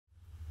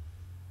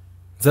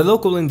The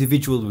local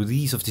individual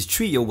release of this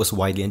trio was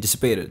widely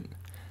anticipated,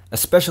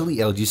 especially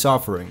LG's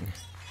offering.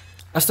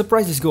 As the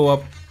prices go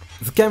up,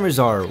 the cameras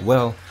are,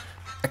 well,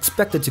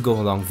 expected to go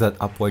along that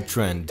upward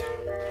trend.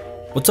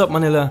 What's up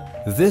Manila?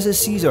 This is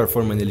Cesar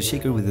for Manila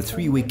Shaker with a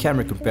 3-way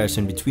camera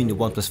comparison between the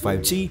OnePlus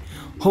 5T,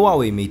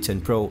 Huawei Mate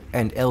 10 Pro,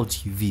 and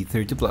LG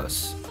V30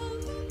 Plus.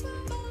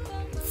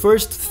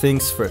 First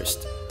things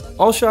first,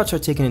 all shots are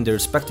taken in their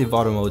respective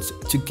auto modes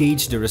to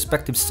gauge their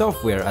respective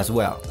software as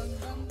well.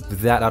 With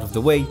that out of the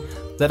way,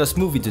 let us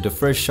move into the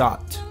first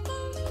shot.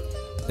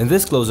 In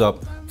this close-up,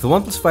 the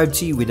OnePlus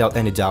 5T without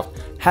any doubt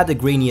had the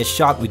grainiest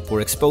shot with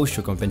poor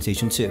exposure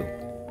compensation too.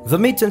 The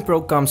Mate 10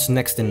 Pro comes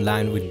next in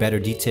line with better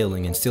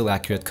detailing and still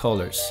accurate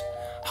colors.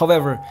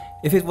 However,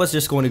 if it was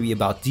just going to be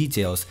about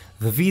details,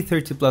 the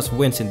V30 Plus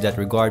wins in that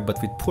regard but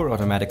with poor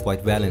automatic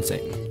white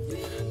balancing.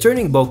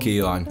 Turning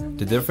bokeh on,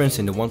 the difference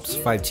in the OnePlus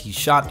 5T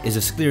shot is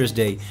as clear as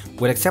day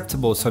with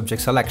acceptable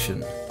subject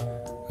selection.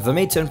 The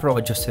Mate 10 Pro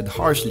adjusted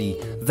harshly,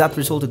 that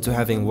resulted to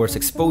having worse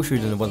exposure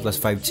than the OnePlus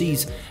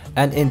 5T's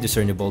and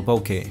indiscernible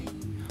bokeh.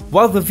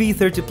 While the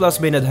V30 Plus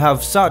may not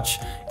have such,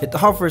 it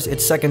offers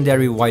its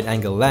secondary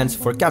wide-angle lens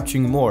for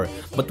capturing more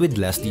but with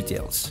less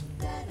details.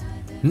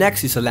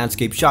 Next is a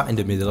landscape shot in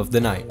the middle of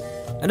the night,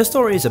 and the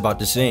story is about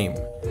the same.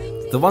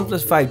 The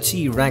OnePlus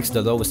 5T ranks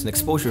the lowest in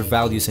exposure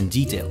values and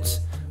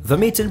details. The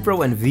Mate 10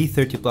 Pro and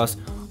V30 Plus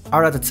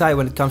are at a tie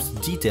when it comes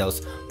to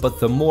details, but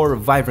the more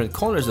vibrant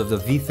colors of the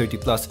V30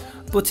 Plus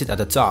puts it at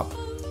the top.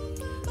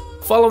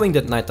 Following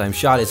that nighttime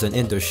shot is an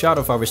indoor shot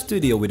of our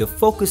studio with a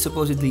focus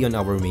supposedly on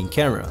our main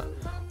camera,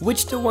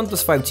 which the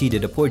OnePlus 5T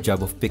did a poor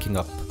job of picking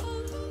up.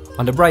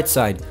 On the bright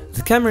side,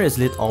 the camera is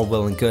lit all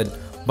well and good,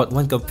 but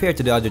when compared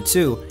to the other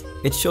two,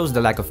 it shows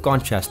the lack of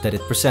contrast that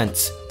it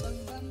presents.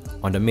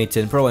 On the Mate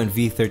 10 Pro and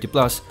V30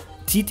 Plus,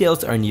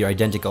 details are near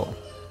identical.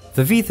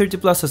 The V30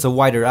 Plus has a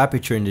wider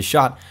aperture in the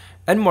shot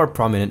and more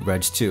prominent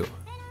reds too.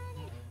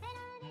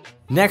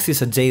 Next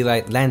is a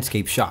daylight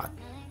landscape shot.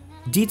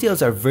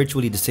 Details are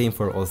virtually the same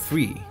for all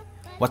three.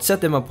 What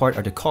set them apart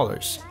are the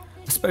colors,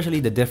 especially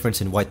the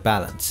difference in white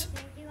balance.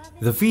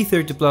 The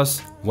V30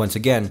 Plus, once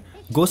again,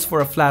 goes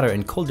for a flatter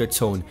and colder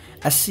tone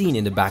as seen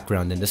in the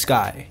background in the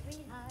sky.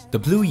 The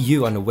blue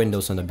hue on the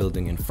windows on the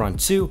building in front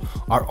too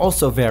are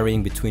also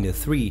varying between the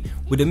three,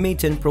 with the Mate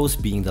 10 Pros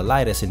being the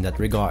lightest in that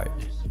regard.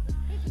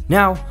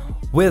 Now,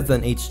 with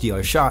an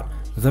HDR shot,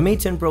 the Mate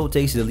 10 Pro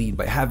takes the lead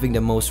by having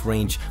the most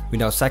range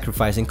without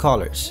sacrificing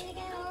colors.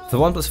 The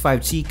OnePlus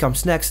 5T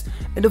comes next,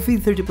 and the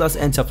V30 Plus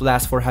ends up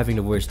last for having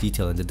the worst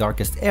detail in the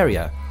darkest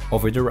area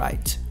over the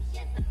right.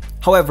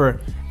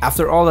 However,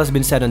 after all has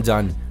been said and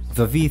done,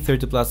 the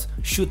V30 Plus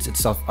shoots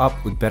itself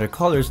up with better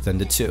colors than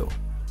the two.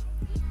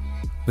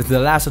 With the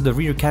last of the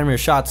rear camera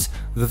shots,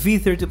 the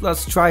V30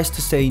 Plus tries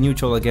to stay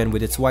neutral again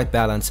with its white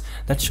balance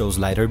that shows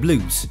lighter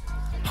blues.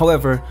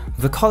 However,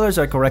 the colors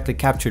are correctly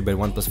captured by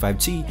OnePlus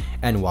 5T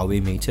and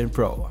Huawei Mate 10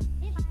 Pro.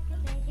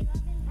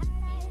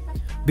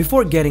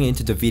 Before getting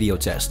into the video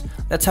test,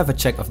 let's have a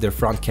check of their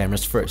front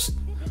cameras first.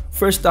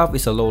 First up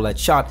is a low light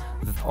shot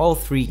that all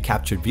three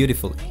captured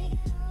beautifully.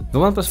 The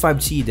OnePlus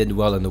 5T did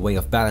well in the way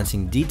of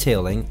balancing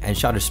detailing and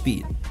shutter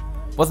speed.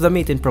 What the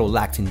Mate 10 Pro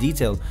lacked in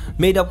detail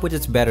made up with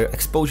its better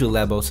exposure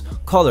levels,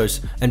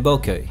 colors, and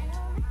bokeh.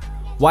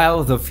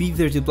 While the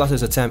V30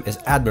 Plus's attempt is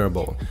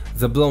admirable,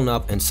 the blown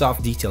up and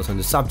soft details on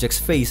the subject's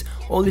face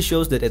only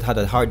shows that it had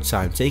a hard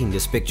time taking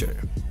this picture.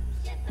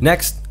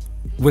 Next,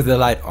 with the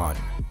light on.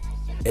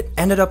 It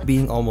ended up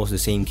being almost the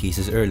same case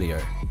as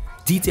earlier.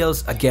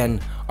 Details,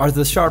 again, are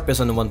the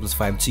sharpest on the OnePlus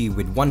 5T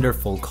with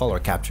wonderful color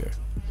capture.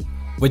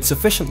 With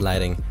sufficient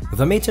lighting,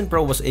 the Mate 10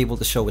 Pro was able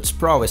to show its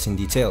prowess in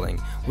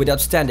detailing with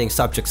outstanding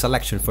subject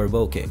selection for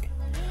bokeh.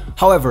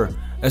 However,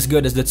 as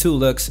good as the two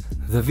looks,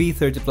 the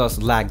V30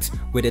 Plus lagged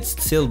with its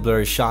still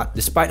blurry shot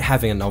despite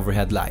having an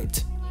overhead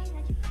light.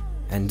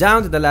 And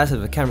down to the last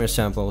of the camera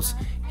samples,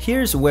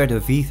 here's where the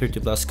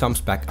V30 Plus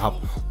comes back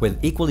up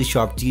with equally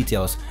sharp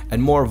details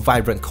and more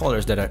vibrant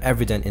colors that are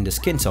evident in the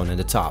skin tone at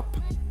the top.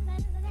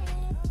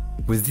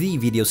 With the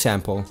video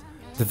sample,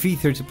 the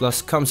V30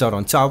 Plus comes out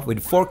on top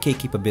with 4K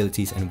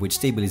capabilities and with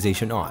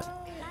stabilization on.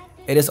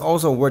 It is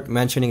also worth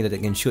mentioning that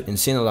it can shoot in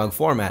Cinelog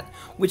format,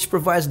 which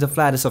provides the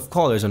flattest of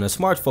colors on a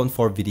smartphone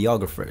for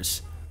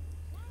videographers.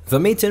 The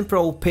Mate 10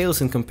 Pro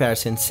pales in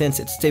comparison since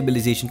its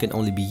stabilization can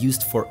only be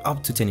used for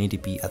up to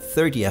 1080p at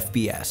 30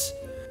 FPS.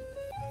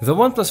 The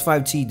OnePlus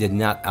 5T did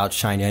not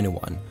outshine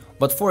anyone,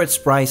 but for its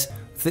price,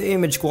 the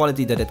image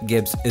quality that it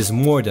gives is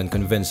more than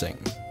convincing.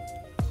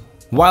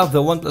 While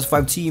the OnePlus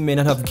 5T may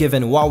not have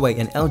given Huawei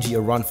and LG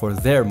a run for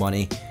their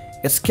money,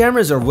 its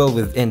cameras are well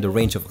within the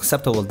range of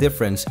acceptable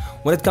difference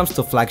when it comes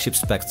to flagship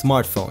spec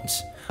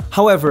smartphones.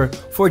 However,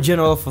 for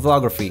general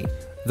photography,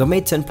 the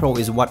Mate 10 Pro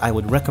is what I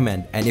would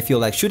recommend, and if you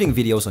like shooting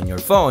videos on your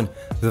phone,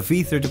 the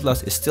V30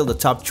 Plus is still the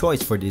top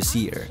choice for this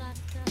year.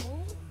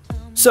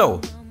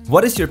 So,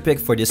 what is your pick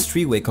for this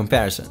three-way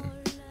comparison?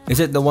 Is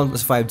it the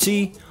OnePlus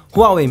 5T,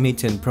 Huawei Mate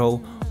 10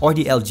 Pro, or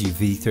the LG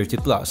V30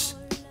 Plus?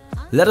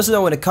 Let us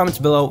know in the comments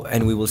below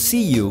and we will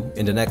see you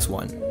in the next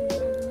one.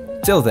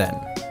 Till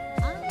then.